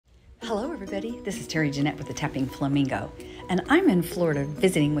Hello everybody, this is Terry Jeanette with the Tapping Flamingo, and I'm in Florida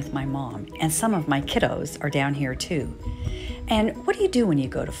visiting with my mom, and some of my kiddos are down here too. And what do you do when you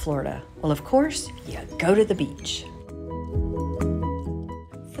go to Florida? Well, of course, you go to the beach.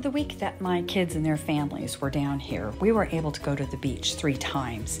 For the week that my kids and their families were down here, we were able to go to the beach 3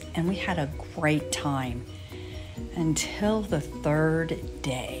 times, and we had a great time until the 3rd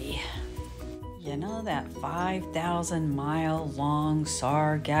day. You know that 5,000-mile long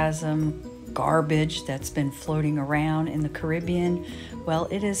Sargassum garbage that's been floating around in the Caribbean? Well,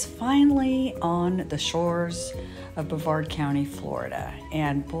 it is finally on the shores of Brevard County, Florida,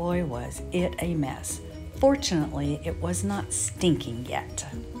 and boy was it a mess. Fortunately, it was not stinking yet.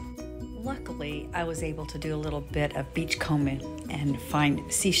 Luckily, I was able to do a little bit of beach combing and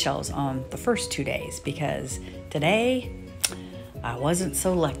find seashells on the first 2 days, because today I wasn't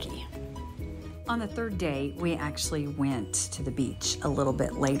so lucky. On the 3rd day, we actually went to the beach a little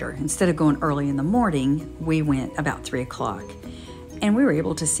bit later. Instead of going early in the morning, we went about 3 o'clock. And we were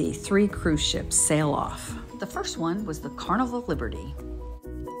able to see 3 cruise ships sail off. The first one was the Carnival of Liberty.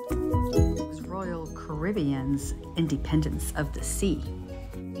 It was Royal Caribbean's Independence of the Sea.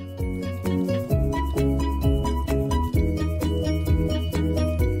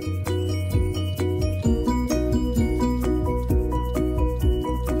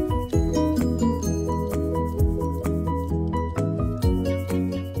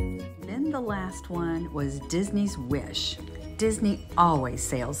 Last one was Disney's Wish. Disney always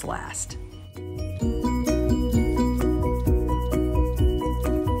sails last.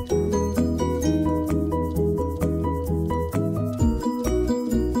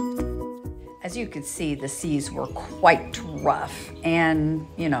 As you could see, the seas were quite rough, and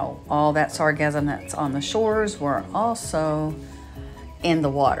you know, all that sargassum that's on the shores were also in the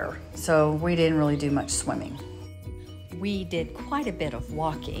water, so we didn't really do much swimming. We did quite a bit of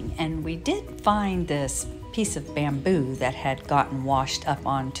walking, and we did find this piece of bamboo that had gotten washed up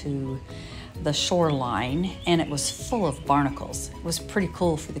onto the shoreline, and it was full of barnacles. It was pretty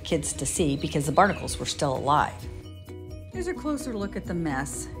cool for the kids to see because the barnacles were still alive. Here's a closer look at the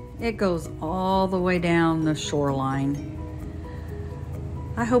mess. It goes all the way down the shoreline.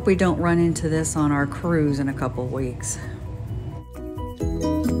 I hope we don't run into this on our cruise in a couple weeks.